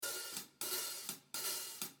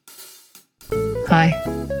Hi,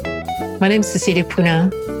 my name is Cecilia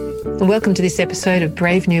Puna, and welcome to this episode of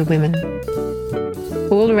Brave New Women.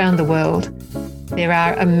 All around the world, there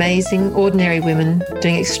are amazing, ordinary women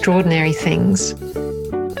doing extraordinary things.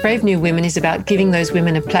 Brave New Women is about giving those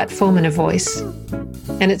women a platform and a voice,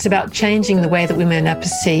 and it's about changing the way that women are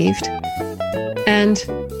perceived, and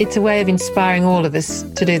it's a way of inspiring all of us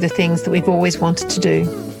to do the things that we've always wanted to do.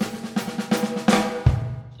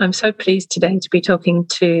 I'm so pleased today to be talking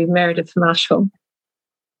to Meredith Marshall.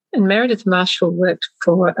 And Meredith Marshall worked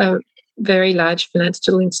for a very large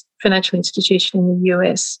financial institution in the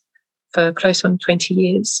US for close on 20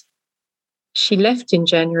 years. She left in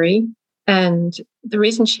January, and the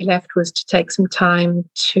reason she left was to take some time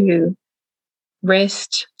to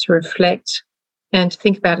rest, to reflect, and to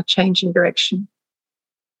think about a change in direction.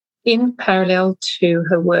 In parallel to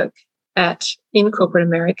her work in corporate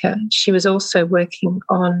America, she was also working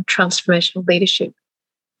on transformational leadership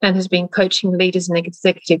and has been coaching leaders and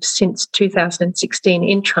executives since 2016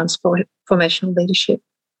 in transformational leadership.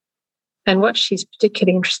 And what she's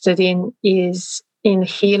particularly interested in is in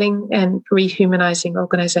healing and rehumanizing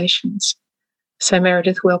organizations. So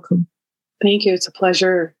Meredith, welcome. Thank you. It's a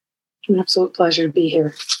pleasure, an absolute pleasure to be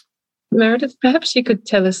here. Meredith, perhaps you could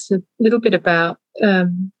tell us a little bit about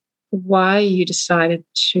why you decided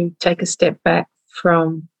to take a step back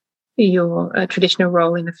from your traditional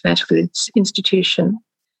role in a financial institution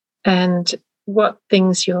and what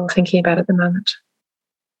things you're thinking about at the moment.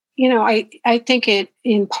 You know, I think it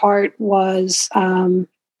in part was, having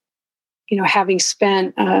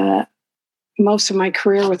spent most of my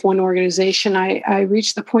career with one organization, I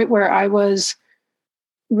reached the point where I was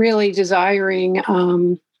really desiring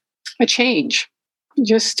a change.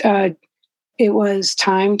 It was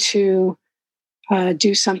time to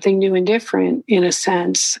do something new and different, in a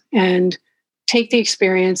sense, and take the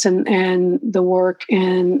experience and the work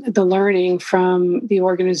and the learning from the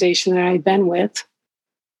organization that I'd been with,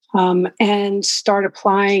 and start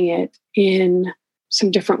applying it in some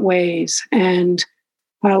different ways. And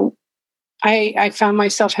I found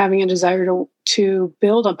myself having a desire to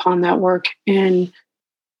build upon that work and,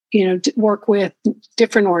 work with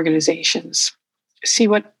different organizations, see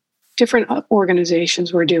what different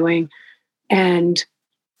organizations were doing, and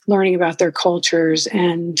learning about their cultures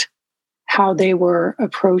and how they were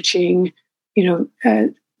approaching,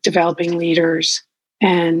 developing leaders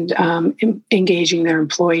and engaging their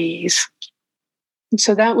employees. And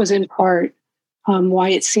so that was in part why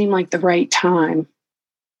it seemed like the right time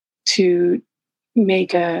to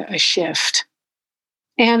make a shift.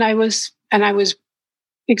 And I was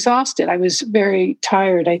exhausted. I was very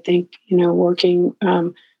tired. I think, working.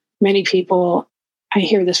 Many people I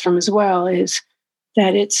hear this from as well is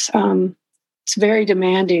that it's very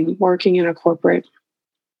demanding working in a corporate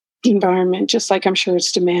environment, just like I'm sure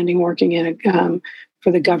it's demanding working in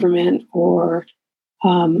for the government or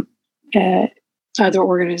other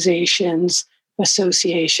organizations,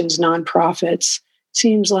 associations, nonprofits.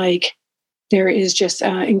 Seems like there is just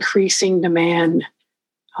increasing demand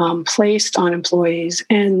placed on employees,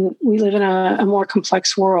 and we live in a more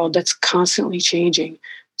complex world that's constantly changing.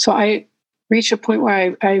 So I reached a point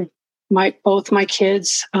where both my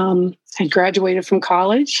kids had graduated from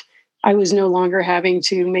college. I was no longer having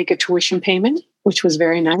to make a tuition payment, which was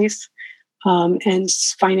very nice. And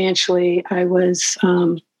financially, I was,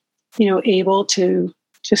 able to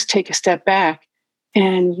just take a step back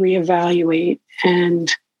and reevaluate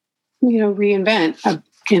and, reinvent,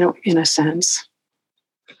 in a sense.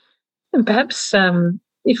 And perhaps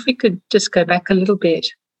if we could just go back a little bit,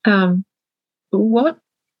 what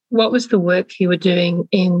was the work you were doing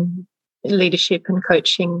in leadership and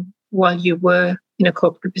coaching while you were in a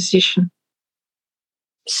corporate position?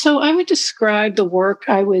 So I would describe the work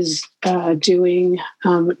I was doing,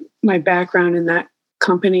 my background in that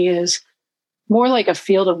company is more like a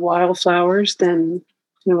field of wildflowers than,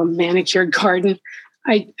 a manicured garden.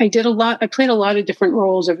 I played a lot of different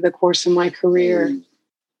roles over the course of my career.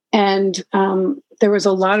 And there was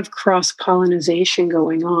a lot of cross-pollination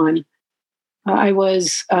going on. I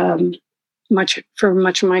was much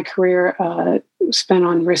of my career spent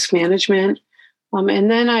on risk management,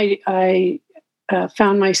 and then I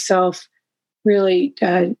found myself really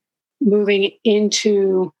moving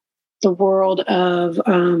into the world of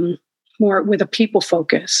more with a people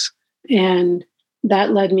focus, and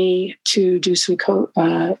that led me to do some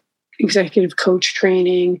executive coach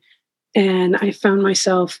training, and I found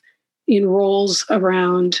myself in roles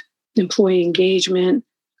around employee engagement,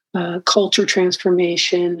 culture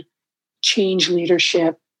transformation, change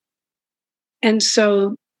leadership. And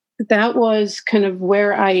so that was kind of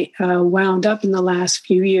where I wound up in the last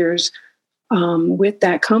few years, with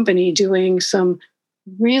that company doing some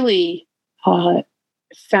really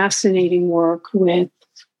fascinating work with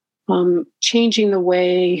changing the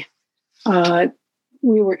way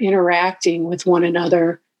we were interacting with one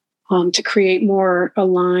another to create more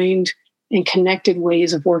aligned and connected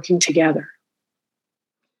ways of working together.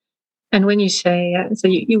 And when you say, so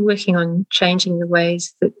you're working on changing the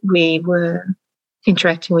ways that we were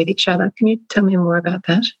interacting with each other, can you tell me more about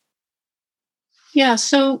that? Yeah,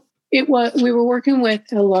 so we were working with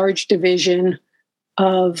a large division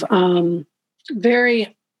of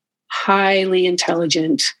very highly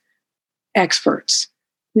intelligent experts.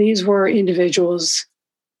 These were individuals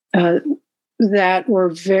that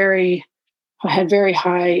had very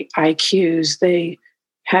high IQs. They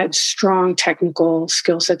had strong technical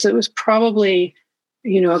skill sets. It was probably,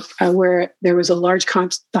 where there was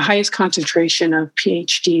the highest concentration of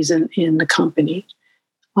PhDs in the company.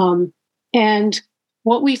 And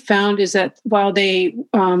what we found is that while they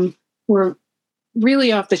were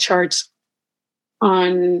really off the charts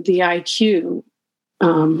on the IQ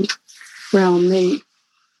realm,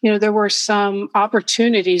 there were some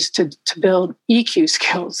opportunities to build EQ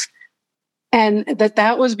skills, and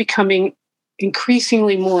that was becoming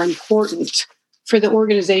increasingly more important for the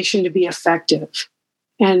organization to be effective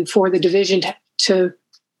and for the division to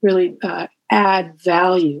really add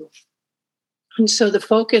value. And so the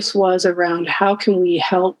focus was around how can we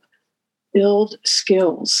help build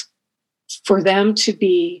skills for them to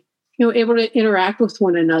be able to interact with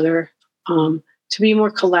one another, to be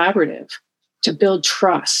more collaborative, to build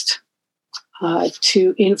trust,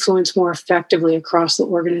 to influence more effectively across the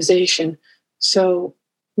organization. So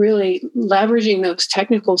really leveraging those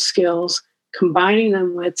technical skills, combining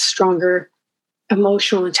them with stronger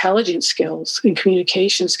emotional intelligence skills and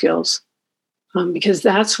communication skills, because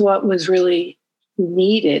that's what was really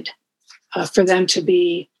needed for them to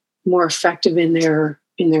be more effective in their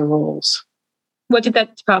roles. What did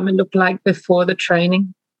that department look like before the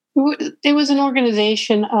training? It was an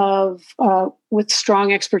organization with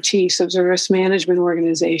strong expertise. It was a risk management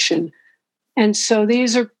organization. And so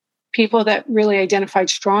these are people that really identified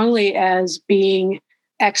strongly as being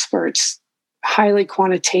experts, highly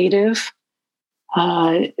quantitative.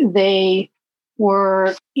 They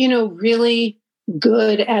were, really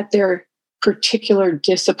good at their particular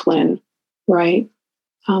discipline, right?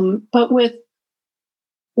 But with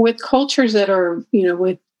cultures that are,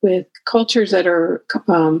 with cultures that are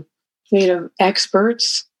made of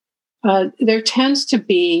experts, there tends to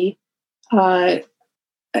be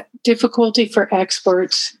difficulty for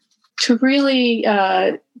experts to really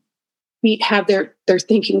have their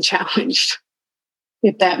thinking challenged,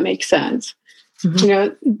 if that makes sense.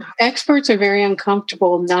 Mm-hmm. Experts are very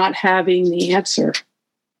uncomfortable not having the answer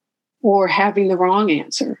or having the wrong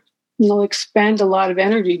answer. And they'll expend a lot of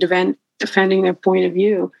energy defending their point of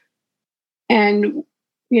view. And,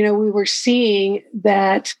 we were seeing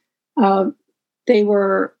that there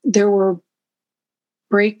were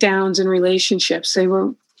breakdowns in relationships. They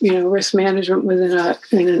were, risk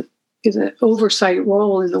management is an oversight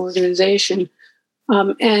role in the organization.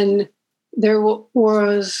 And there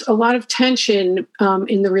was a lot of tension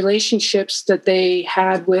in the relationships that they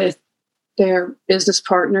had with their business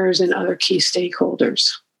partners and other key stakeholders.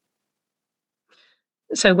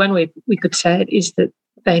 So one way we could say it is that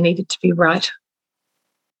they needed to be right.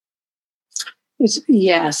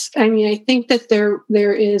 Yes. I mean, I think that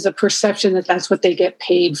there is a perception that that's what they get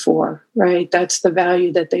paid for, right? That's the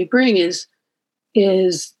value that they bring is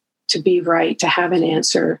to be right, to have an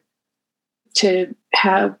answer, to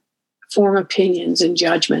form opinions and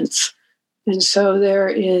judgments. And so there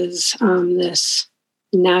is this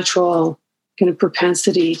natural kind of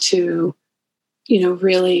propensity to,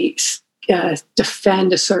 really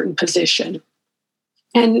defend a certain position.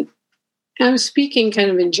 And I'm speaking kind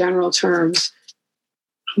of in general terms,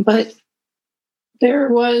 but there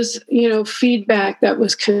was, feedback that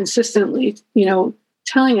was consistently,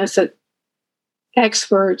 telling us that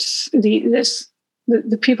experts,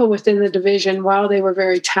 the people within the division, while they were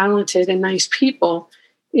very talented and nice people,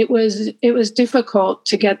 it was difficult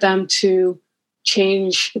to get them to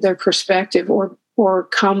change their perspective or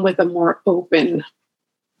come with a more open-minded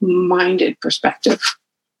perspective.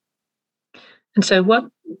 And so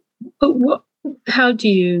how do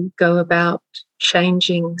you go about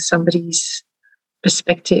changing somebody's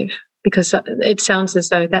perspective? Because it sounds as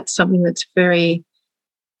though that's something that's very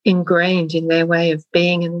ingrained in their way of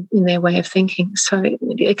being and in their way of thinking. So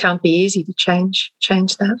it can't be easy to change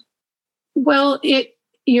that. Well,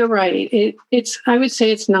 you're right. I would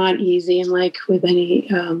say it's not easy. And like with any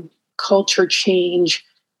culture change,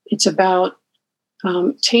 it's about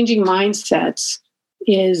changing mindsets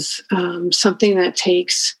is something that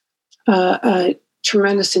takes a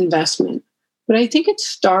tremendous investment. But I think it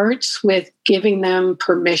starts with giving them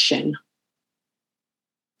permission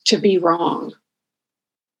to be wrong.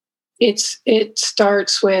 It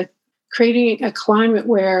starts with creating a climate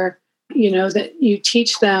where, that you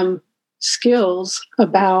teach them skills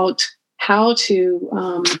about how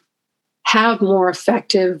to have more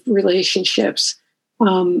effective relationships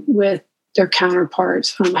with their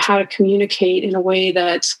counterparts, how to communicate in a way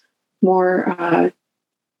that's more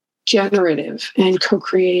generative and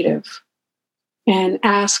co-creative, and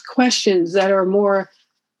ask questions that are more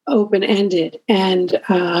open-ended and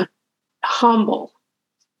humble.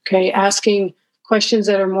 Okay, asking questions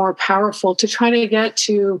that are more powerful to try to get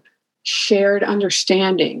to shared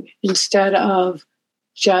understanding instead of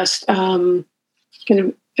just validating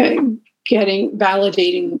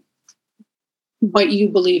what you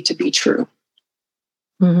believe to be true.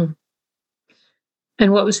 Mm-hmm.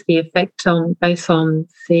 And what was the effect on both on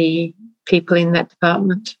the people in that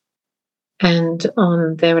department and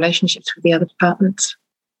on their relationships with the other departments?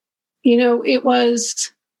 It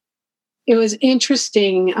was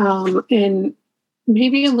interesting and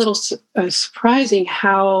maybe a little surprising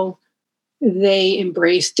how they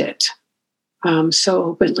embraced it so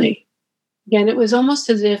openly. Again, it was almost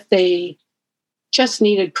as if they just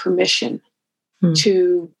needed permission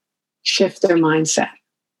to shift their mindset.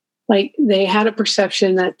 Like they had a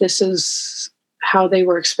perception that this is how they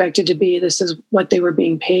were expected to be. This is what they were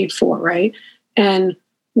being paid for, right? And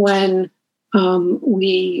when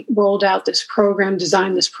we rolled out this program,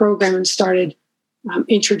 designed this program, and started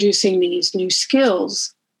introducing these new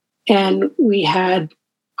skills, and we had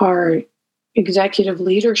our executive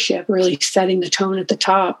leadership really setting the tone at the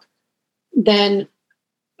top, then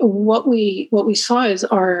what we saw is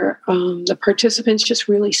the participants just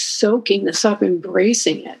really soaking this up,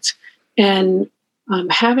 embracing it, and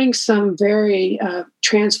having some very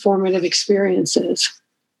transformative experiences.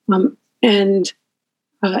 And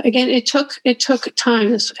again, it took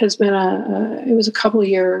time. This has been it was a couple of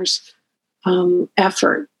years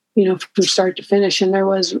effort, from start to finish, and there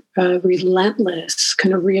was a relentless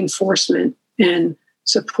kind of reinforcement and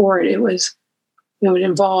support. It was, it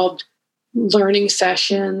involved learning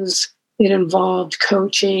sessions. It involved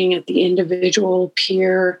coaching at the individual,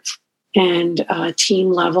 peer, and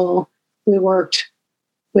team level. We worked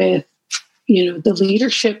with, the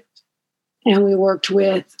leadership, and we worked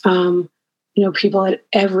with, people at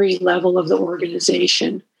every level of the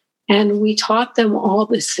organization. And we taught them all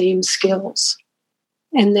the same skills.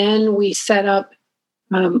 And then we set up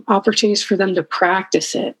opportunities for them to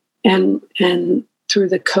practice it. And through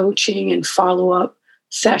the coaching and follow-up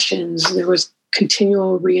sessions, there was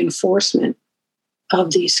continual reinforcement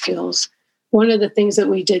of these skills. One of the things that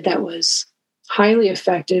we did that was highly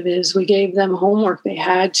effective is we gave them homework. They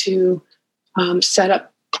had to set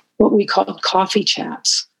up what we called coffee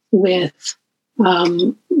chats with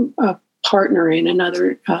a partner in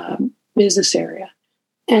another business area.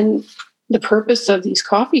 And the purpose of these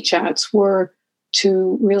coffee chats were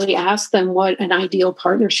to really ask them what an ideal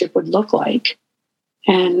partnership would look like.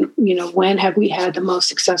 And, when have we had the most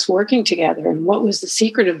success working together? And what was the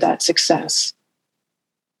secret of that success?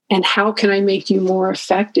 And how can I make you more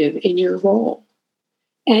effective in your role?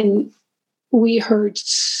 And we heard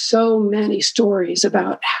so many stories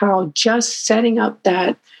about how just setting up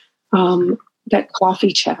that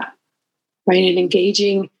coffee chat, right, and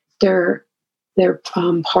engaging their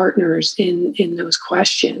partners in those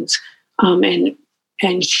questions, and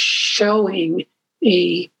showing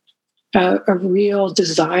a real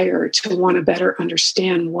desire to want to better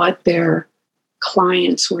understand what their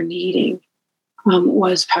clients were needing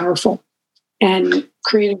was powerful, and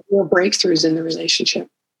creating real breakthroughs in the relationship.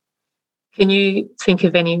 Can you think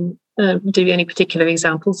of any particular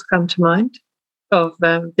examples come to mind of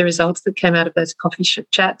the results that came out of those coffee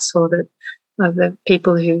chats, or the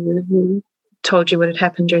people who told you what had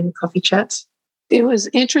happened during the coffee chats? It was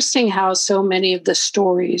interesting how so many of the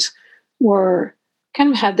stories were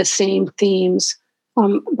kind of had the same themes,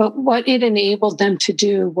 but what it enabled them to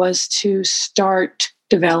do was to start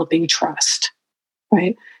developing trust,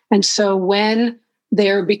 right? And so when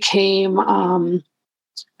there became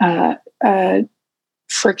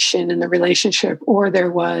friction in the relationship, or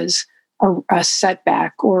there was a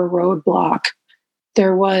setback or a roadblock,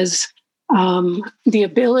 there was the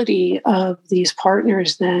ability of these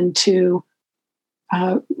partners then to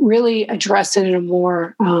really address it in a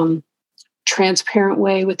more transparent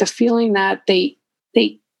way, with the feeling that they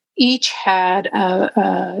each had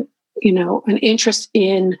an interest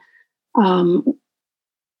in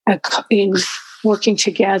working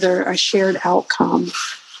together, a shared outcome,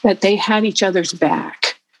 that they had each other's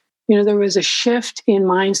back. There was a shift in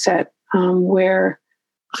mindset where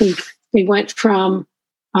they went from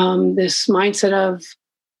this mindset of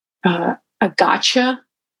a gotcha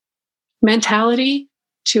mentality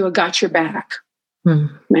to a got your back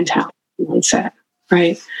mentality mindset,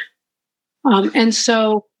 right? And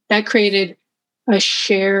so that created a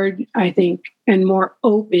shared, I think, and more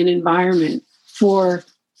open environment for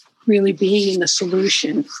really being in the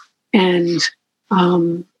solution and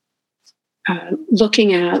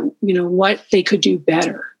looking at, what they could do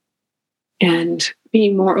better and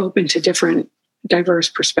being more open to different diverse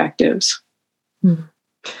perspectives.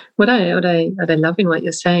 What I love in what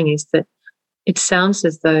you're saying is that it sounds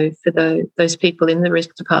as though for those people in the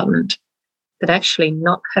risk department, that actually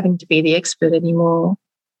not having to be the expert anymore,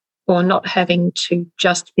 or not having to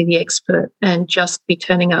just be the expert and just be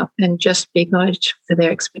turning up and just be acknowledged for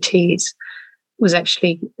their expertise, was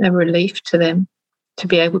actually a relief to them to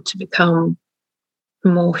be able to become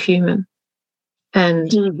more human.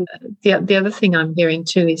 And the other thing I'm hearing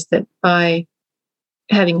too is that by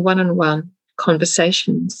having one-on-one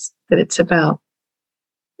conversations, that it's about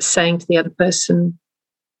saying to the other person,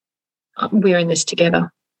 we're in this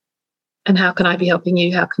together. And how can I be helping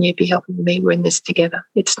you? How can you be helping me? We're in this together.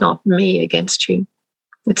 It's not me against you.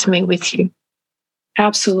 It's me with you.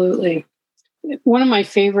 Absolutely. One of my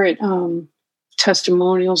favorite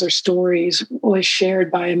testimonials or stories was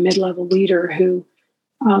shared by a mid-level leader who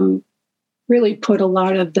really put a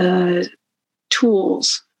lot of the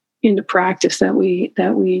tools into practice that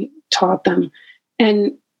we taught them,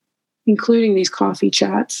 and including these coffee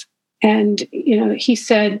chats. And he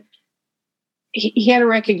said he had a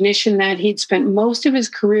recognition that he'd spent most of his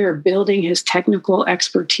career building his technical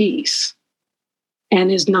expertise and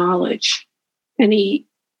his knowledge, and he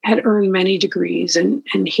had earned many degrees, and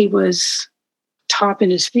he was top in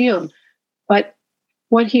his field. But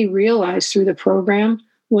what he realized through the program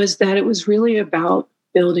was that it was really about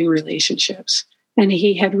building relationships. And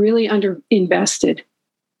he had really underinvested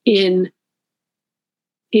in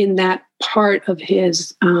that part of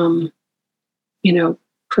his,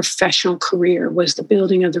 professional career, was the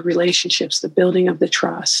building of the relationships, the building of the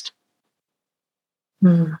trust.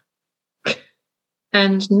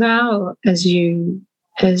 And now, as you've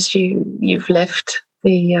left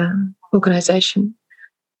the organization,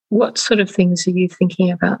 what sort of things are you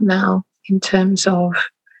thinking about now in terms of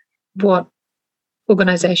what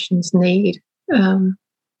organizations need, and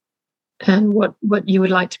what you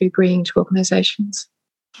would like to be bringing to organizations?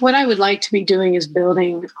 What I would like to be doing is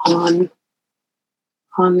building on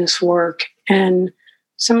this work, and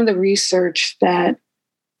some of the research that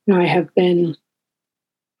I have been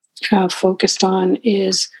focused on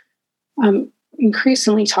is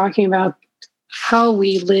increasingly talking about how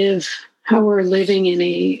we live, how we're living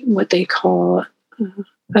in what they call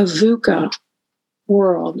a VUCA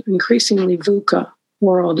world, increasingly VUCA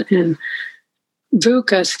world. And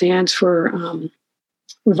VUCA stands for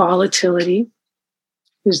volatility,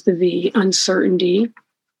 is the V, uncertainty,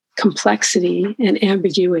 complexity, and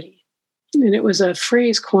ambiguity. And it was a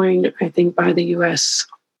phrase coined, I think, by the U.S.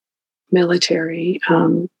 military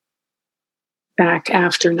back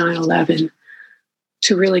after 9/11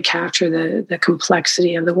 to really capture the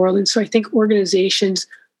complexity of the world. And so I think organizations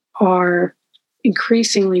are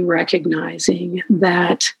increasingly recognizing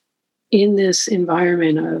that in this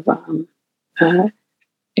environment of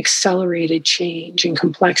accelerated change and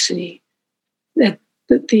complexity, that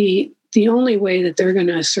the only way that they're going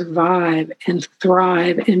to survive and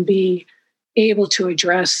thrive and be able to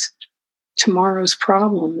address tomorrow's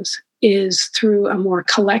problems is through a more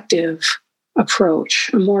collective approach,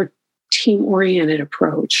 a more team-oriented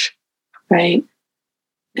approach, right?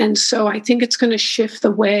 And so I think it's going to shift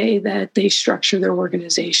the way that they structure their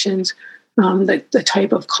organizations, the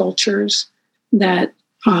type of cultures that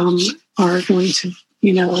are going to,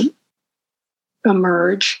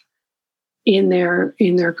 emerge in their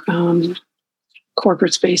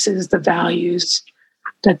corporate spaces, the values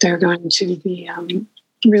that they're going to be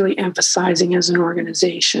really emphasizing as an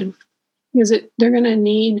organization. Because they're going to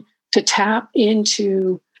need to tap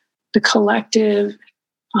into the collective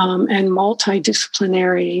and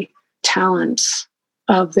multidisciplinary talents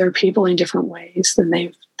of their people in different ways than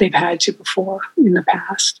they've had to before in the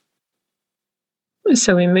past.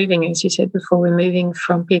 So we're moving, as you said before, we're moving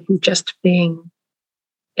from people just being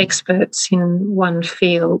experts in one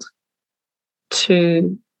field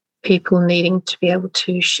to people needing to be able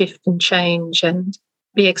to shift and change and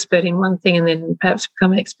be expert in one thing and then perhaps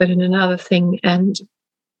become an expert in another thing, and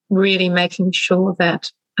really making sure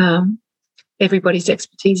that everybody's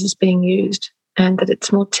expertise is being used and that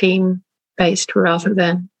it's more team-based rather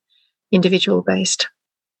than individual-based.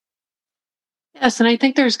 Yes, and I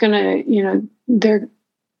think there's going to, there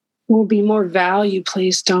will be more value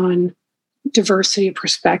placed on diversity of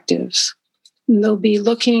perspectives. And they'll be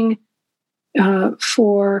looking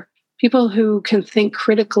for people who can think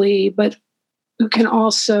critically, but who can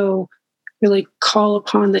also really call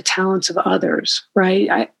upon the talents of others,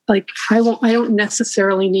 right? I don't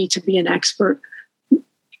necessarily need to be an expert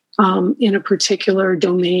in a particular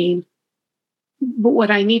domain, but what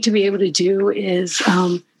I need to be able to do is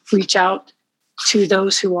reach out to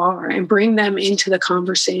those who are and bring them into the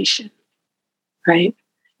conversation, right?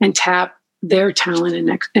 And tap their talent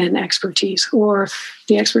and expertise, or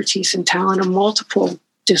the expertise and talent of multiple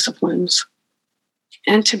disciplines,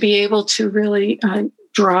 and to be able to really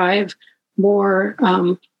drive more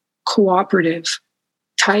cooperative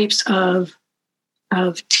types of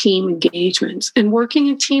team engagements. And working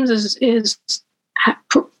in teams is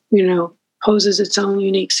poses its own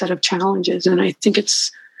unique set of challenges, and I think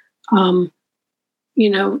it's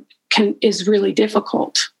is really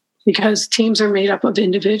difficult because teams are made up of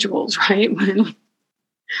individuals, right?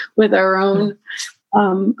 With our own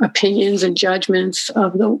opinions and judgments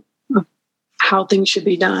of how things should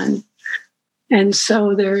be done. And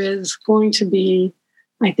so there is going to be,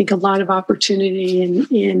 I think, a lot of opportunity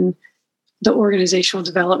in the organizational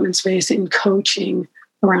development space, in coaching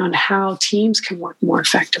around how teams can work more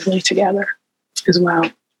effectively together as well.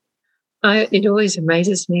 It always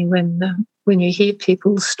amazes me when you hear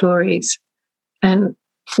people's stories and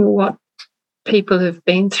what people have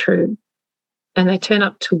been through, and they turn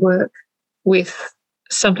up to work with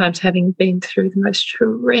sometimes having been through the most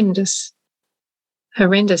horrendous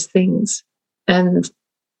things, and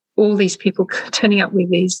all these people turning up with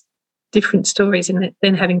these different stories and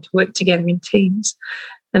then having to work together in teams,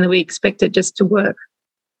 and that we expect it just to work.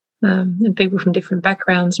 And people from different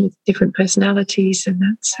backgrounds with different personalities, and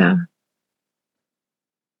that's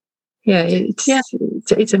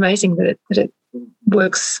it's amazing that it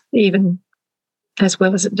works even as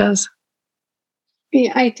well as it does.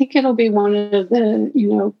 Yeah, I think it'll be one of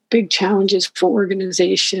the big challenges for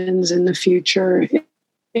organizations in the future.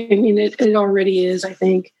 I mean, it already is. I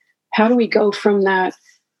think, how do we go from that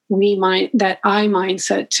I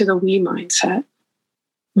mindset to the we mindset?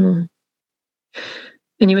 Mm.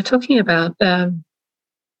 And you were talking about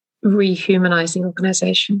rehumanizing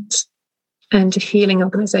organizations and healing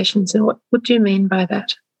organizations. And what do you mean by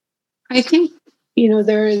that? I think,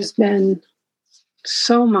 there has been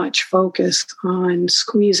so much focus on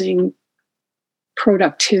squeezing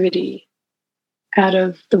productivity out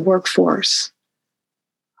of the workforce.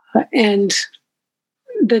 And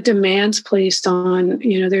the demands placed on,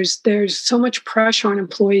 there's so much pressure on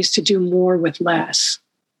employees to do more with less,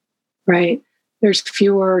 right? There's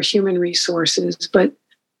fewer human resources, but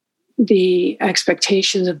the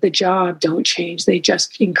expectations of the job don't change. They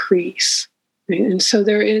just increase. Right? And so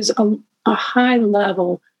there is a high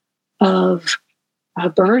level of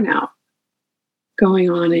burnout going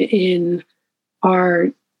on in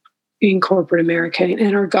corporate America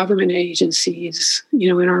and our government agencies,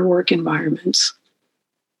 in our work environments.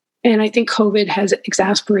 And I think COVID has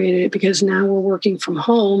exacerbated it, because now we're working from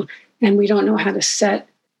home and we don't know how to set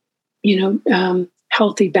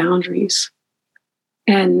healthy boundaries.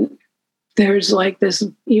 And there's like this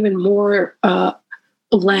even more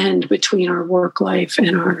blend between our work life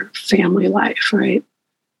and our family life, right?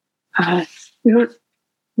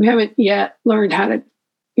 We haven't yet learned how to,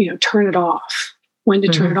 turn it off, when to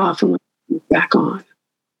turn it off and when to turn it back on,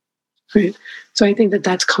 right? So I think that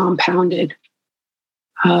that's compounded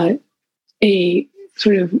a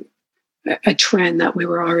sort of a trend that we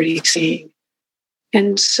were already seeing.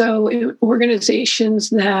 And so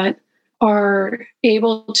organizations that are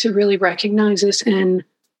able to really recognize this and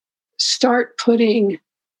start putting,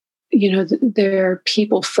 their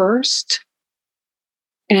people first,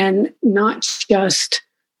 and not just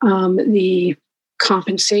the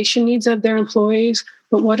compensation needs of their employees,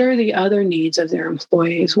 but what are the other needs of their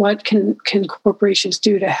employees? What can corporations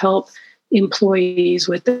do to help employees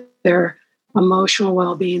with their emotional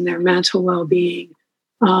well-being, their mental well-being?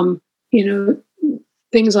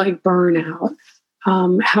 Things like burnout.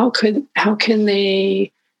 How can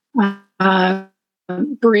they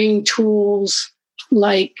bring tools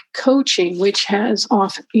like coaching, which has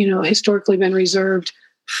often, historically been reserved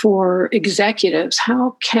for executives?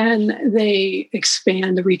 How can they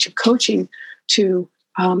expand the reach of coaching to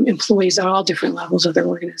employees at all different levels of their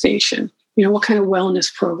organization? What kind of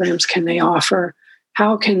wellness programs can they offer?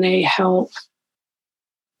 How can they help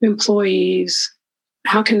employees?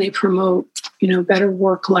 How can they promote, better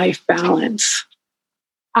work-life balance?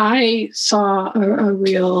 I saw a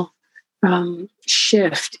real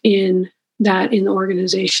shift in that in the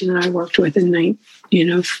organization that I worked with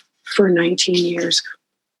for 19 years.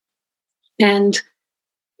 And,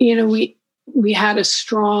 we had a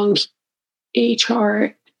strong HR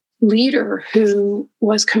leader who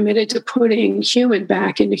was committed to putting human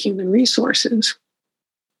back into human resources.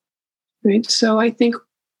 Right. So I think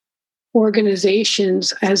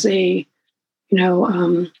organizations as they,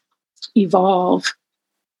 evolve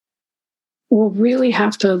will really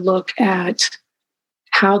have to look at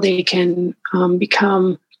how they can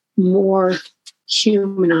become more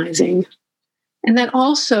humanizing. And that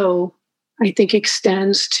also, I think,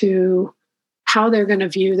 extends to how they're going to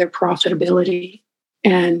view their profitability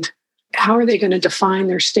and how are they going to define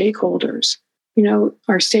their stakeholders.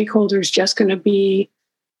 Are stakeholders just going to be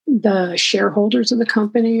the shareholders of the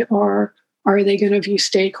company, or are they going to view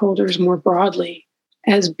stakeholders more broadly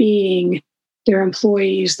as being their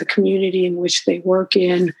employees, the community in which they work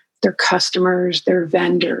in, their customers, their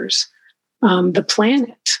vendors, the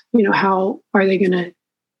planet? How are they going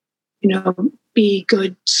to, be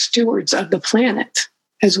good stewards of the planet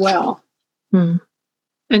as well? And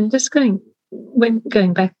just going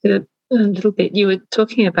back a little bit, you were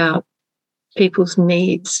talking about people's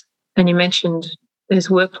needs, and you mentioned there's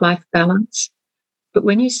work-life balance. But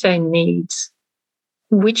when you say needs,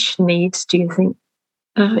 which needs do you think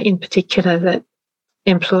in particular that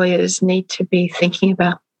employers need to be thinking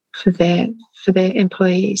about for their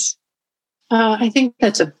employees? I think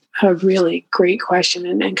that's a really great question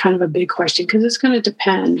and kind of a big question, because it's going to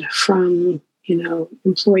depend from,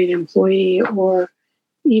 employee to employee, or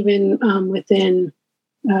even within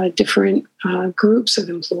different groups of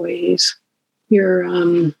employees. Your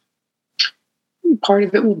part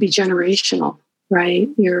of it will be generational, right?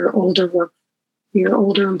 Your older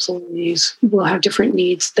employees will have different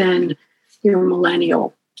needs than your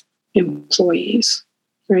millennial employees,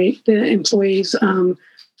 right? The employees,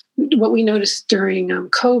 what we noticed during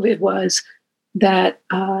COVID was that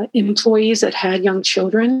employees that had young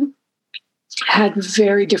children had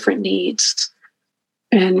very different needs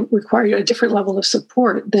and required a different level of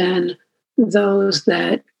support than those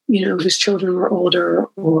that, whose children were older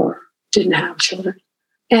or didn't have children.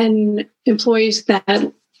 And employees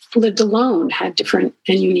that lived alone had different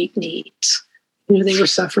and unique needs. They were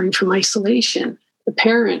suffering from isolation. The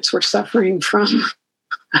parents were suffering from,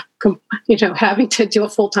 having to do a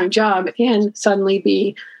full-time job and suddenly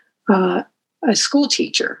be a school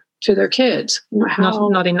teacher to their kids.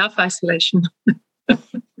 Not enough isolation.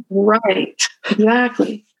 Right,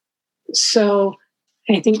 exactly. So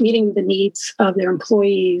I think meeting the needs of their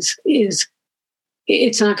employees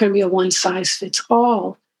it's not going to be a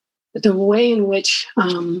one-size-fits-all. But the way in which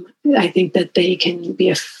I think that they can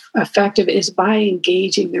be effective is by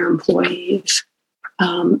engaging their employees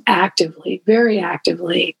actively, very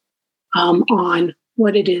actively, on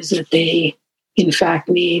what it is that they, in fact,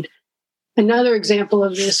 need. Another example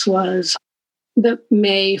of this was the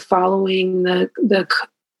May following the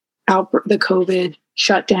COVID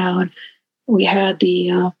shutdown. We had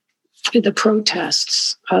the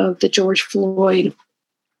protests of the George Floyd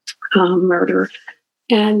murder.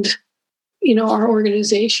 And, our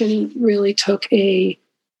organization really took a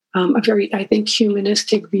very, I think,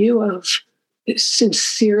 humanistic view of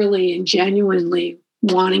sincerely and genuinely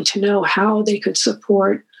wanting to know how they could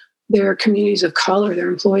support their communities of color, their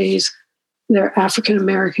employees, their African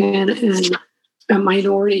American and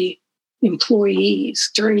minority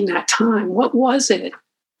employees during that time. What was it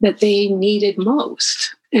that they needed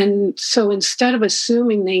most? And so instead of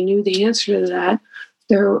assuming they knew the answer to that,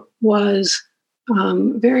 there was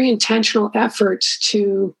very intentional efforts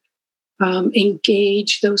to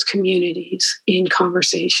engage those communities in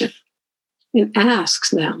conversation and ask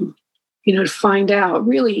them, to find out,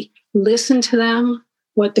 really listen to them,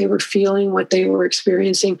 what they were feeling, what they were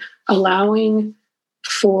experiencing, allowing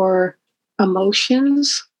for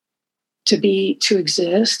emotions to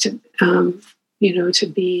exist, to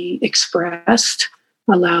be expressed,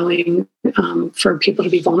 allowing for people to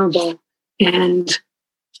be vulnerable and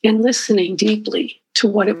listening deeply to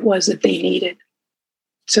what it was that they needed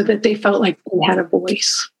so that they felt like they had a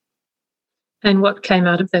voice. And what came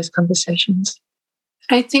out of those conversations?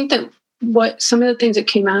 I think that some of the things that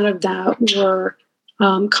came out of that were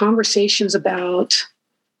conversations about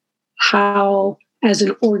how, as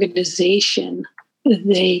an organization,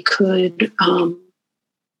 they could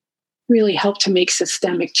really help to make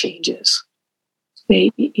systemic changes.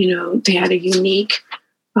 They had a unique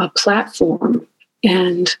platform,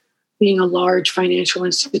 and being a large financial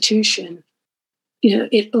institution,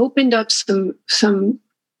 it opened up some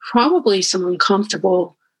probably some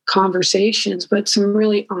uncomfortable conversations, but some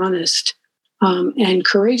really honest and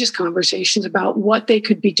courageous conversations about what they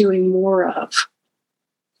could be doing more of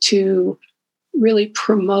to really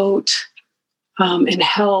promote and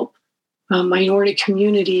help minority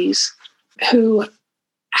communities who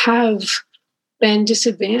have been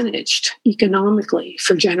disadvantaged economically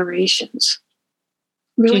for generations.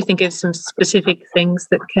 Really, do you think of some specific things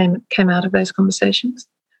that came out of those conversations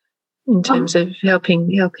in terms of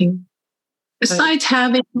helping? Besides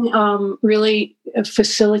having really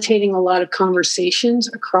facilitating a lot of conversations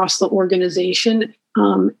across the organization,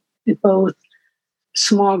 at both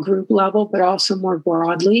small group level, but also more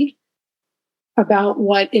broadly about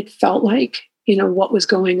what it felt like, what was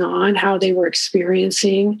going on, how they were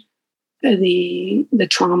experiencing the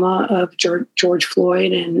trauma of George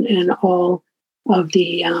Floyd and all of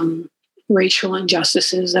the racial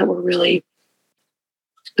injustices that were really,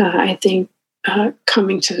 I think,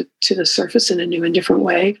 coming to the surface in a new and different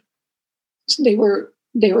way. So they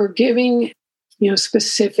were giving,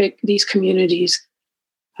 these communities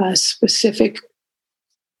specific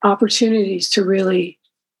opportunities to really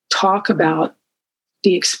talk about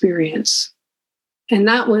the experience. And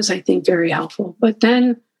that was, I think, very helpful. But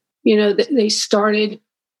then, they started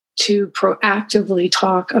to proactively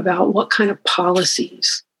talk about what kind of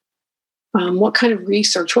policies, what kind of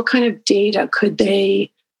research, what kind of data could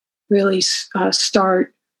they really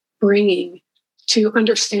start bringing to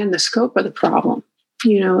understand the scope of the problem,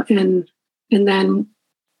 and then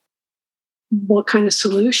what kind of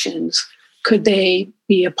solutions could they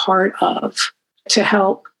be a part of to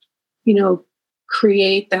help,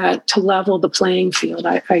 create that, to level the playing field,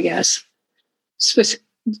 I guess.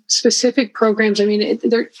 Specific programs,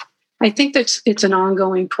 I think that it's an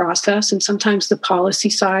ongoing process, and sometimes the policy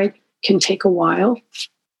side can take a while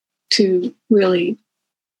to really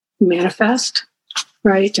manifest,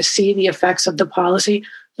 right? To see the effects of the policy.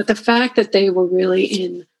 But the fact that they were really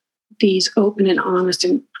in these open and honest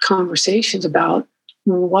conversations about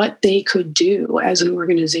what they could do as an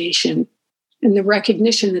organization, and the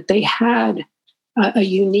recognition that they had a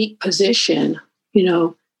unique position,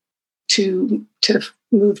 to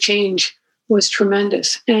move change was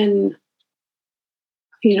tremendous. And,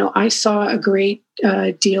 I saw a great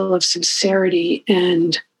deal of sincerity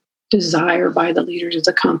and desire by the leaders of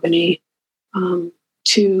the company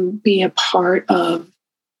to be a part of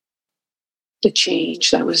the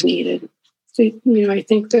change that was needed. I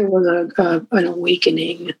think there was an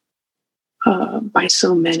awakening by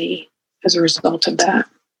so many as a result of that.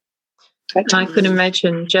 I could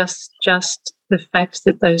imagine just the fact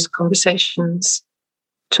that those conversations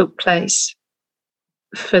took place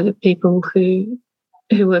for the people who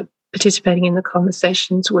were participating in the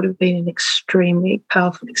conversations would have been an extremely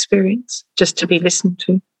powerful experience just to be listened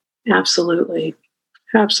to. Absolutely.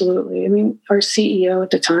 Our CEO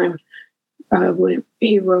at the time,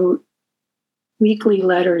 he wrote weekly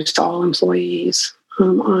letters to all employees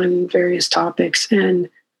on various topics. And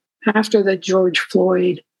after the George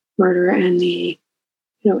Floyd murder and the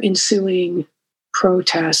ensuing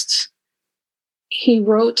protests, he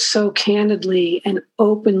wrote so candidly and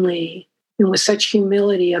openly and with such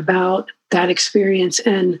humility about that experience.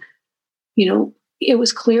 And, it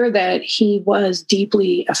was clear that he was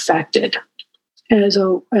deeply affected as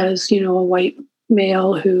a white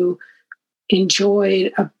male who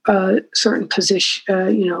enjoyed a certain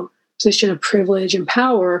position, position of privilege and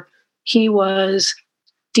power. He was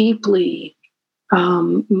deeply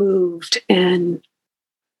moved, and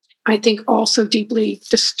I think also deeply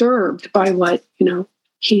disturbed by what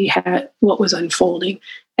what was unfolding,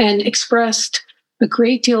 and expressed a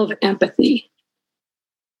great deal of empathy.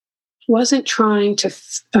 Wasn't trying to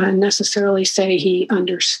necessarily say he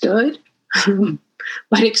understood,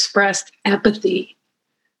 but expressed empathy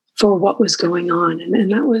for what was going on,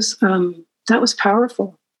 and that was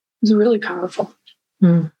powerful. It was really powerful.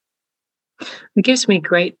 Mm. It gives me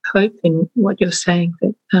great hope in what you're saying,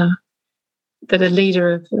 that a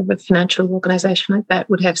leader of a financial organization like that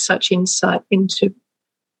would have such insight into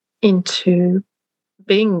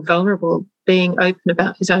being vulnerable, being open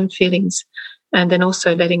about his own feelings, and then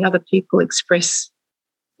also letting other people express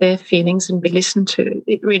their feelings and be listened to.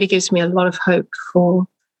 It really gives me a lot of hope for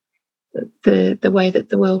the way that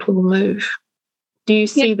the world will move. Do you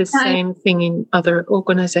see the same thing in other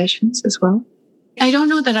organizations as well? I don't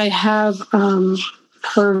know that I have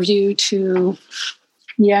purview to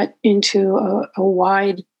yet into a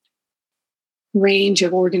wide range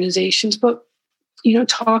of organizations, but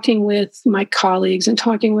talking with my colleagues and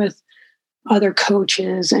talking with other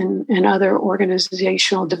coaches and other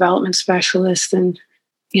organizational development specialists and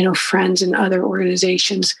friends in other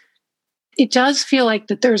organizations, it does feel like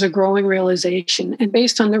that there's a growing realization, and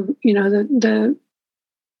based on the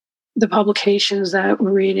the publications that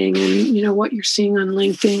we're reading and, what you're seeing on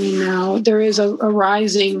LinkedIn now, there is a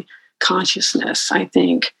rising consciousness, I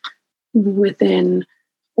think, within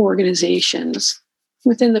organizations,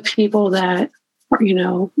 within the people that,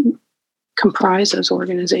 comprise those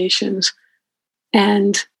organizations,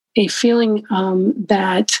 and a feeling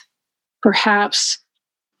that perhaps,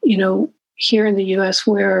 here in the U.S.,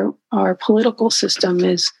 where our political system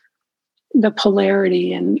is the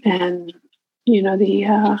polarity and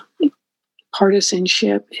the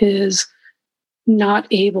partisanship is not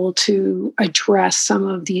able to address some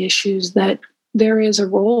of the issues, that there is a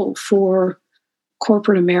role for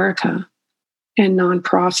corporate America and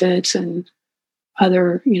nonprofits and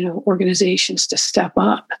other, organizations to step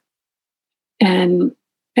up and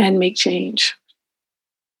make change.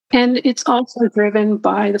 And it's also driven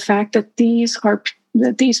by the fact that these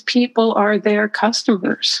people are their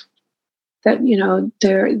customers, that,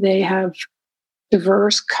 they have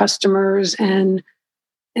diverse customers. And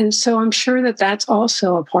so I'm sure that that's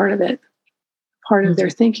also a part of it. Part of their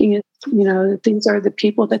thinking is, that these are the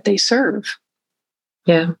people that they serve.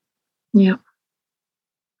 Yeah. Yeah.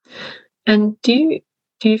 And do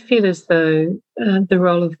you feel as though the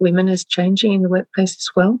role of women is changing in the workplace as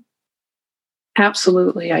well?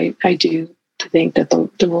 Absolutely. I do think that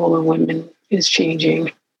the role of women is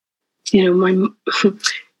changing.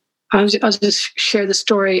 I'll just share the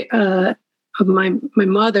story of my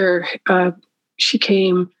mother. She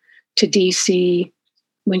came to DC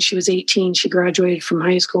when she was 18. She graduated from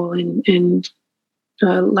high school and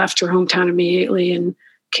left her hometown immediately and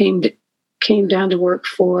came down to work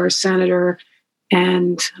for a senator,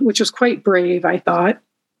 and which was quite brave, I thought.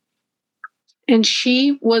 And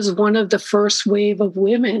she was one of the first wave of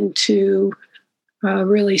women to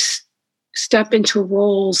really step into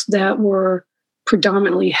roles that were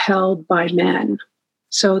predominantly held by men.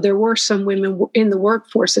 So there were some women in the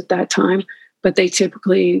workforce at that time, but they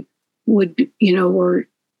typically would be, were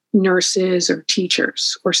nurses or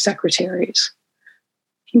teachers or secretaries.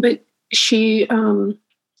 But she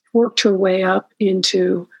worked her way up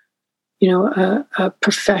into, a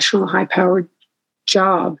professional, high-powered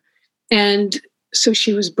job. And so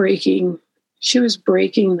she was breaking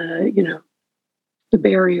the, the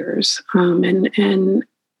barriers, and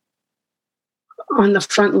on the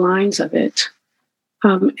front lines of it.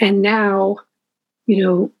 And now,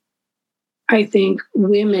 I think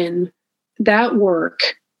women, that work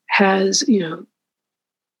has,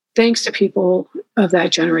 thanks to people of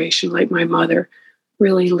that generation, like my mother,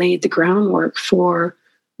 really laid the groundwork for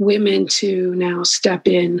women to now step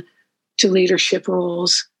in to leadership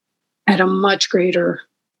roles at a much greater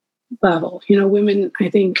level. Women, I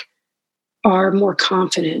think, are more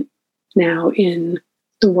confident now in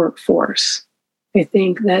the workforce. I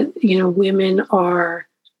think that, women are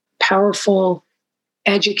powerful,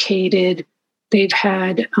 educated. They've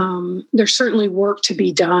had, there's certainly work to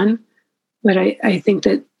be done, but I think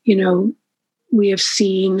that, we have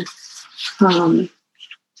seen a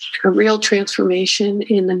real transformation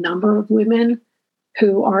in the number of women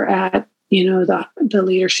who are at, the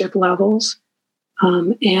leadership levels,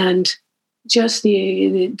 and just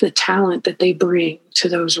the talent that they bring to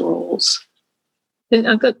those roles.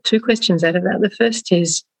 I've got two questions out of that. The first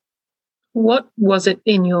is, what was it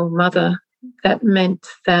in your mother that meant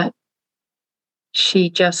that she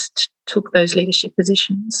just took those leadership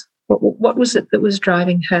positions? What was it that was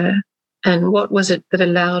driving her, and what was it that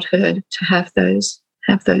allowed her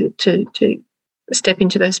to to step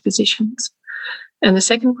into those positions? And the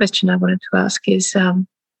second question I wanted to ask is,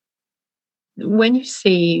 when you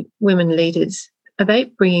see women leaders, are they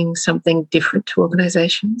bringing something different to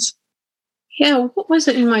organizations? Yeah, what was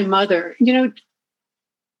it in my mother?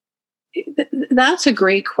 That's a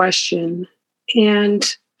great question.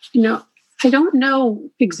 And, I don't know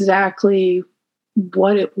exactly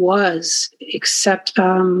what it was, except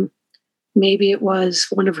maybe it was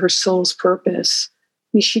one of her soul's purpose.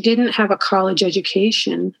 I mean, she didn't have a college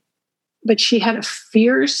education, but she had a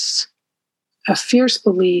fierce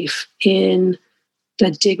belief in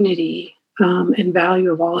the dignity and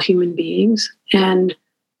value of all human beings, and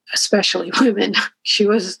especially women. She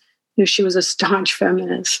was a staunch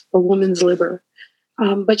feminist, a woman's liberator.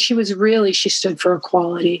 But she stood for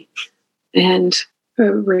equality and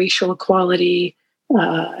racial equality,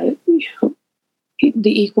 the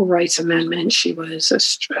Equal Rights Amendment. She was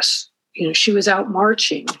she was out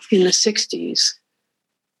marching in the 60s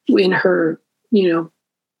in her,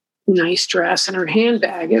 nice dress and her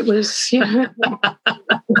handbag. It was,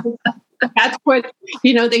 that's what,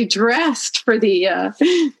 they dressed for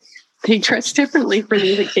they dressed differently for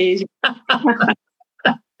the occasion.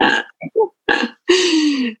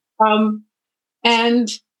 And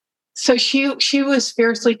so she was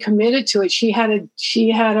fiercely committed to it. She had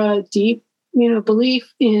a deep,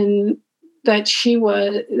 belief in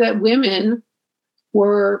that women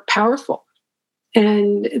were powerful,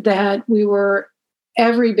 and that we were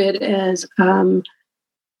every bit as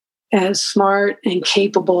smart and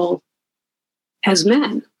capable as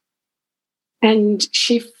men. And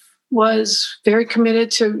she was very committed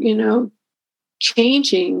to,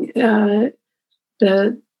 changing to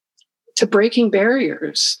breaking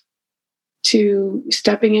barriers, to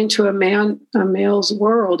stepping into a male's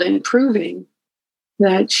world and proving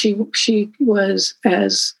that she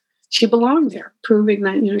belonged there, proving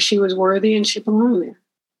that, she was worthy and she belonged there.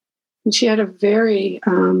 And she had a very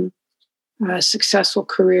successful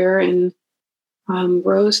career, and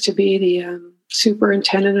rose to be the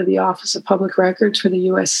superintendent of the Office of Public Records for the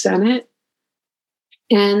U.S. Senate.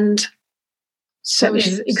 And so that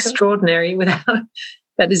is extraordinary.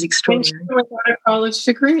 That is extraordinary. Without a college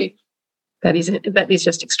degree. That is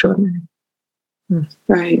just extraordinary.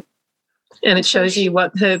 Right. And it shows you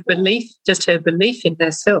what her belief in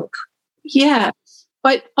herself. Yeah.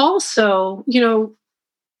 But also,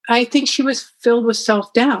 I think she was filled with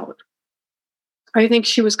self-doubt. I think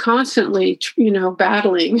she was constantly,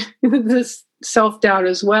 battling this self-doubt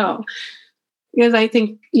as well. Because I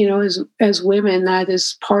think, as women, that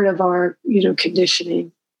is part of our,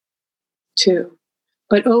 conditioning too.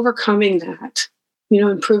 But overcoming that,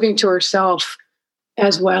 and proving to herself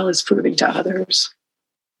as well as proving to others.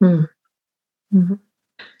 Mm-hmm.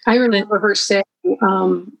 I remember her saying,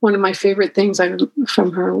 one of my favorite things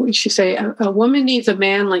from her, when she say, a woman needs a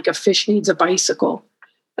man like a fish needs a bicycle.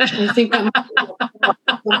 I think that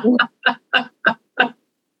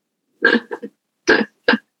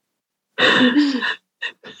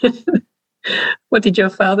What did your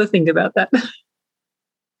father think about that?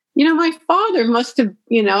 My father must have,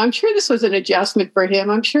 I'm sure this was an adjustment for him.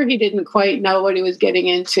 I'm sure he didn't quite know what he was getting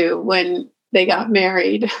into when they got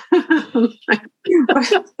married.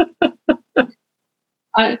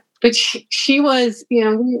 But she was,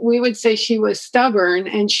 we would say she was stubborn,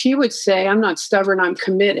 and she would say, I'm not stubborn, I'm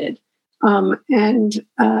committed.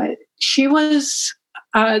 She was,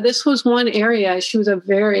 this was one area, she was a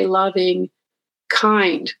very loving,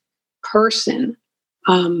 kind person.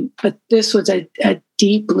 But this was a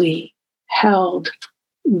deeply held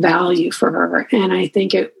value for her. And I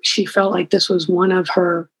think she felt like this was one of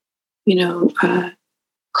her,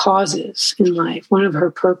 causes in life. One of her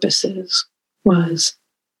purposes was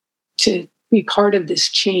to be part of this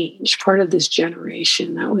change, part of this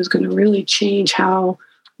generation that was going to really change how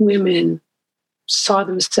women saw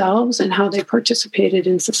themselves and how they participated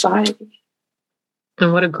in society.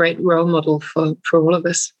 And what a great role model for all of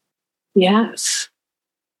us. Yes.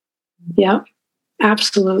 Yep,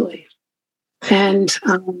 absolutely. And,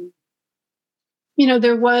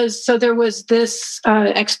 there was this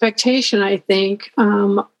expectation, I think,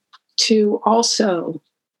 to also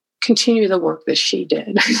continue the work that she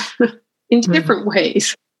did in different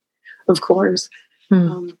ways, of course.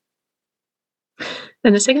 And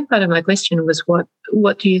the second part of my question was,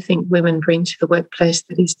 what do you think women bring to the workplace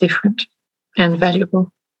that is different and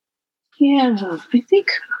valuable? Yeah, I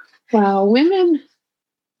think, women,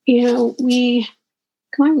 we,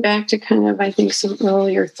 going back to kind of, I think, some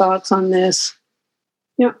earlier thoughts on this,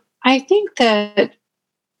 I think that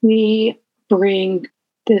we bring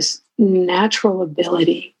this natural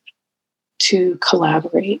ability to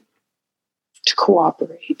collaborate, to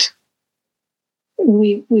cooperate.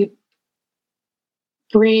 We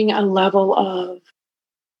bring a level of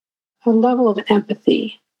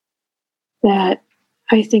empathy that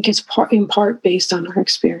I think is in part based on our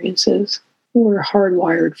experiences. We're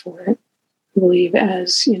hardwired for it. I believe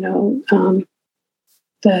as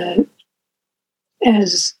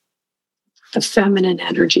the feminine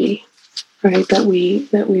energy, right, that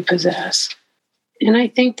we possess. And I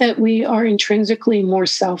think that we are intrinsically more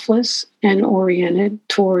selfless and oriented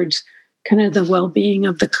towards kind of the well-being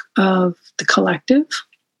of the collective,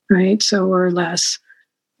 right? So we're less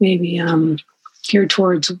maybe geared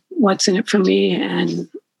towards what's in it for me, and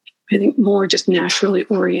I think more just naturally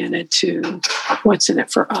oriented to what's in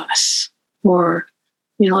it for us, or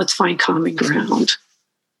let's find common ground.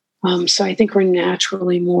 So I think we're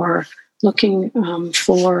naturally more looking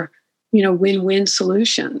for win-win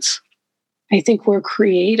solutions. I think we're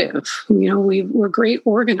creative. We're great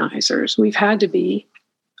organizers. We've had to be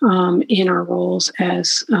in our roles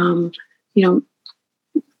as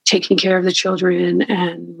taking care of the children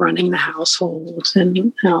and running the households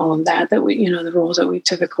and all of that we the roles that we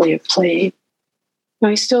typically have played.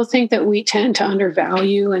 I still think that we tend to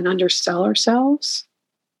undervalue and undersell ourselves.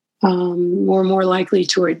 We're more likely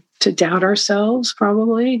to to doubt ourselves,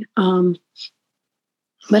 probably.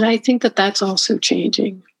 But I think that that's also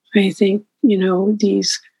changing. I think,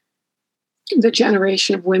 the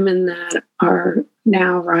generation of women that are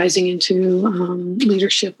now rising into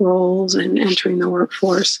leadership roles and entering the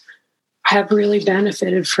workforce have really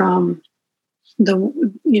benefited from the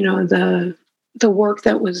work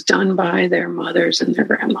that was done by their mothers and their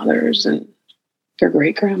grandmothers and their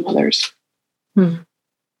great grandmothers.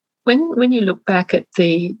 When you look back at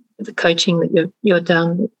the coaching that you're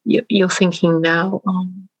done, you're thinking now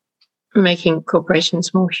on making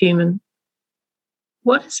corporations more human.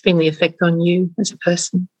 What has been the effect on you as a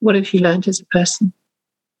person? What have you learned as a person?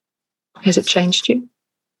 Has it changed you?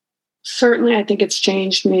 Certainly, I think it's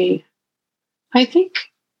changed me. I think,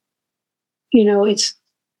 it's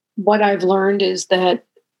what I've learned is that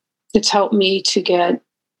it's helped me to get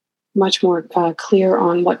much more clear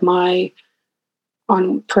on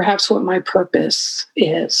perhaps what my purpose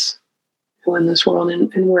is in this world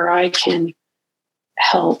and where I can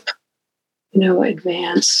help,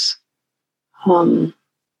 advance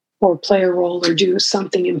or play a role or do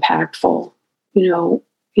something impactful,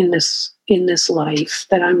 in this life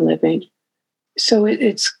that I'm living. So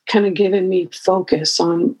it's kind of given me focus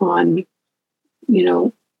on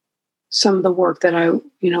some of the work that I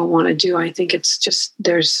want to do. I think it's just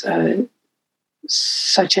there's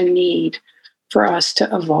such a need for us to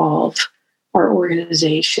evolve our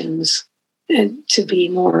organizations and to be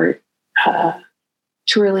more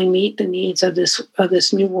to really meet the needs of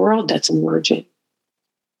this new world that's emerging.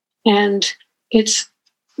 And it's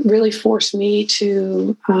really forced me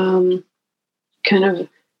to kind of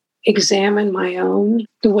examine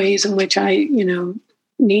the ways in which I,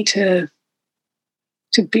 need to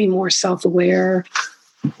be more self-aware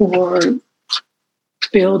or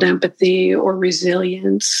build empathy or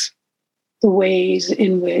resilience, the ways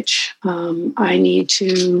in which I need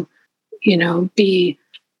to, be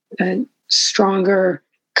stronger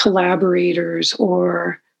collaborators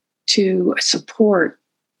or to support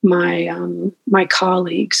my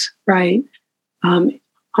colleagues, right, on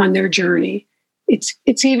their journey.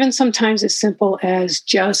 It's even sometimes as simple as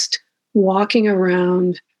just walking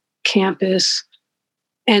around campus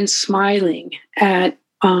and smiling at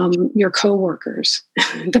your coworkers,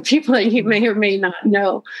 the people that you may or may not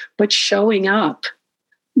know, but showing up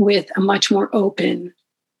with a much more open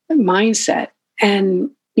mindset and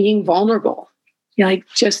being vulnerable, like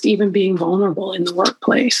just even being vulnerable in the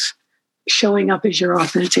workplace, showing up as your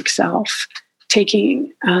authentic self,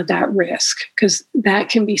 taking that risk, because that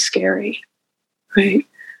can be scary, right?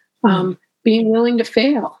 Being willing to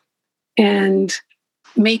fail and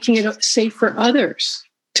making it safe for others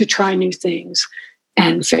to try new things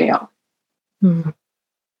and fail.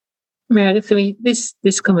 Meredith,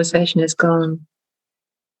 this conversation has gone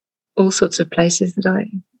all sorts of places that I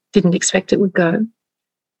didn't expect it would go.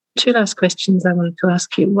 Two last questions I wanted to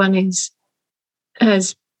ask you. One is,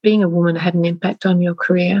 has being a woman had an impact on your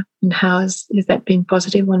career, and how has that been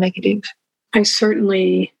positive or negative? I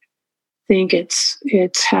certainly think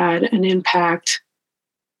it's had an impact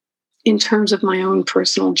in terms of my own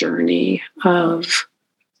personal journey of,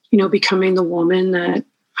 becoming the woman that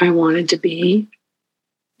I wanted to be,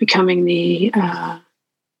 becoming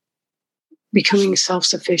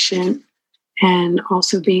self-sufficient, and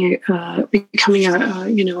also becoming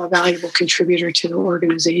a valuable contributor to the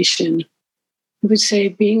organization. I would say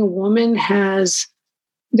being a woman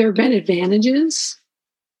there have been advantages,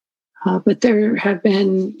 but there have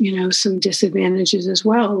been, some disadvantages as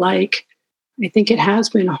well. Like, I think it has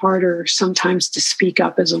been harder sometimes to speak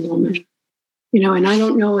up as a woman, and I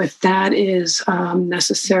don't know if that is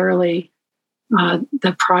necessarily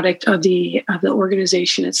the product of the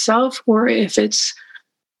organization itself, or if it's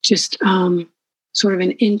just sort of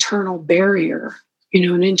an internal barrier,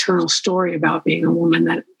 an internal story about being a woman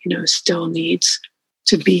that, still needs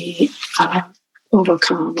to be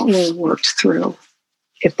overcome or worked through,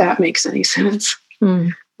 if that makes any sense. No,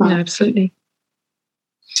 absolutely.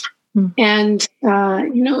 And,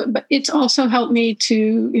 but it's also helped me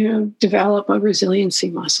to, develop a resiliency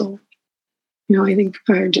muscle. I think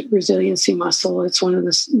our resiliency muscle, it's one of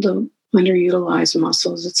the underutilized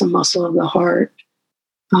muscles. It's a muscle of the heart.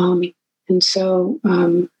 And so,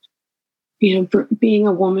 being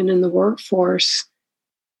a woman in the workforce,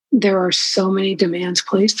 there are so many demands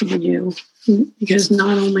placed on you, because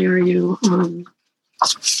not only are you,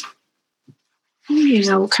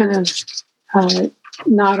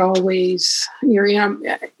 not always,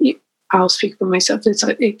 I'll speak for myself.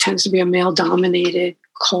 It tends to be a male-dominated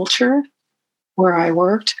culture where I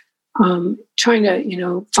worked, trying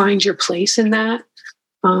to, find your place in that.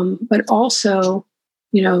 But also,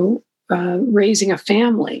 raising a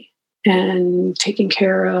family and taking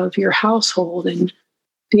care of your household, and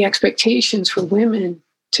the expectations for women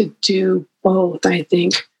to do both. I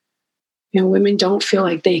think, women don't feel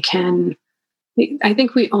like they can. I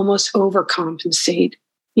think we almost overcompensate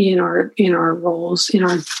in our roles, in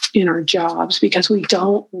our jobs, because we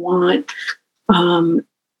don't want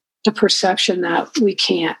the perception that we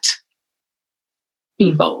can't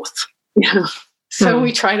be both. So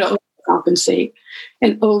we try to overcompensate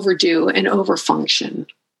and overdo and overfunction.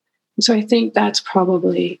 So I think that's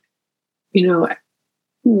probably,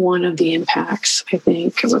 one of the impacts, I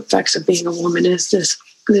think, of effects of being a woman is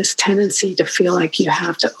this tendency to feel like you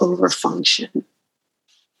have to overfunction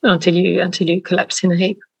until you collapse in a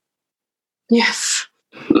heap. Yes.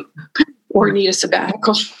 Or need a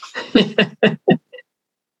sabbatical.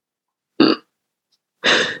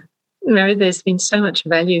 Mary, there's been so much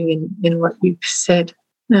value in what you've said,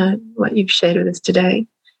 what you've shared with us today.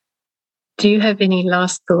 Do you have any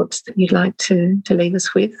last thoughts that you'd like to leave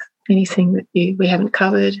us with? Anything that we haven't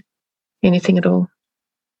covered? Anything at all?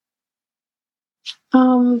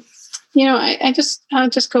 I'll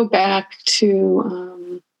just go back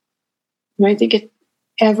to, I think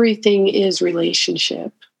everything is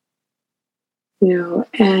relationship,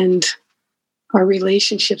 and our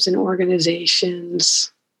relationships in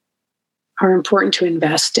organizations are important to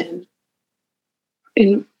invest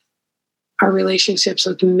in our relationships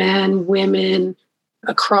with men, women,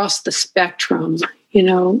 across the spectrum.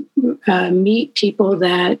 Meet people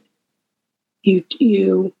that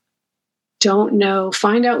you don't know,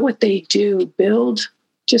 find out what they do, build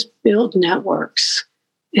networks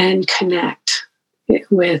and connect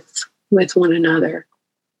with one another.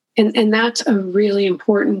 And that's a really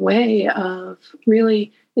important way of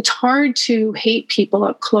really, it's hard to hate people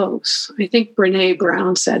up close. I think Brené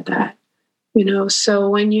Brown said that, so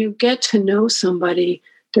when you get to know somebody,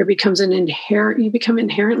 there becomes you become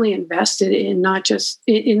inherently invested in not just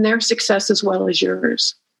in their success as well as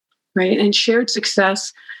yours, right? And shared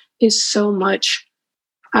success is so much,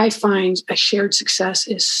 I find a shared success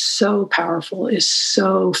is so powerful, is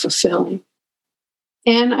so fulfilling.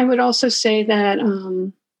 And I would also say that,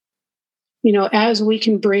 as we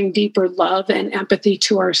can bring deeper love and empathy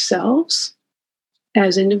to ourselves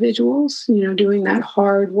as individuals, doing that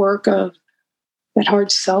hard work that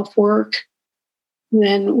hard self-work,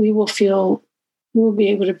 then we will be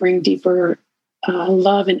able to bring deeper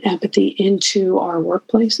love and empathy into our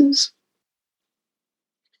workplaces.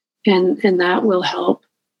 And that will help,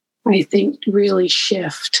 I think, really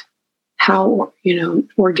shift how,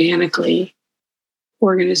 organically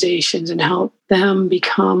organizations and help them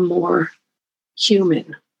become more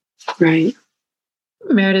human, right?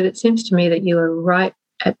 Meredith, it seems to me that you are right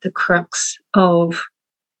at the crux of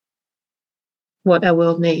what our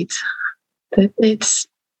world needs. That it's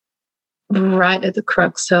right at the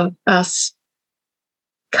crux of us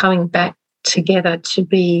coming back together to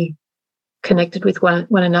be connected with one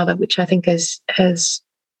another, which I think as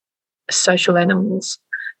social animals,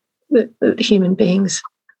 that human beings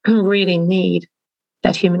really need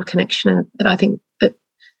that human connection, and that I think that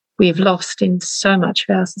we've lost in so much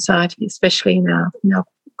of our society, especially in our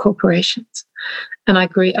corporations. And I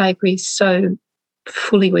agree so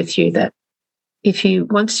fully with you that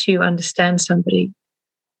once you understand somebody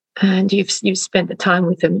and you've spent the time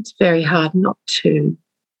with them, it's very hard not to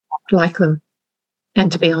like them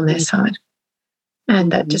and to be on their side.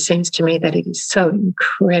 And that just seems to me that it is so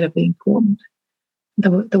incredibly important,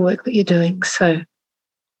 the work that you're doing. So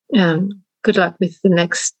good luck with the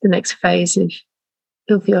next phase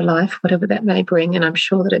of your life, whatever that may bring. And I'm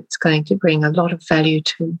sure that it's going to bring a lot of value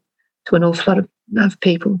to an awful lot of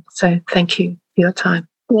people. So thank you for your time.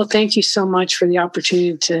 Well, thank you so much for the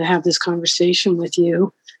opportunity to have this conversation with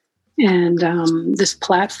you and this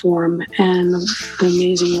platform and the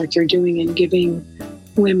amazing work you're doing in giving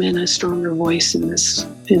women a stronger voice in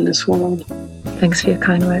this world. Thanks for your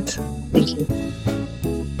kind words. Thank you.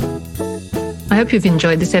 I hope you've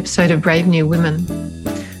enjoyed this episode of Brave New Women.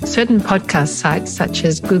 Certain podcast sites such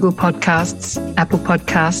as Google Podcasts, Apple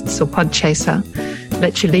Podcasts, or Podchaser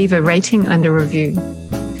let you leave a rating and a review.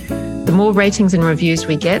 The more ratings and reviews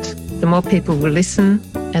we get, the more people will listen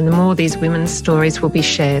and the more these women's stories will be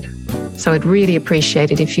shared. So I'd really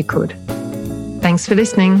appreciate it if you could. Thanks for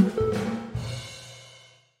listening.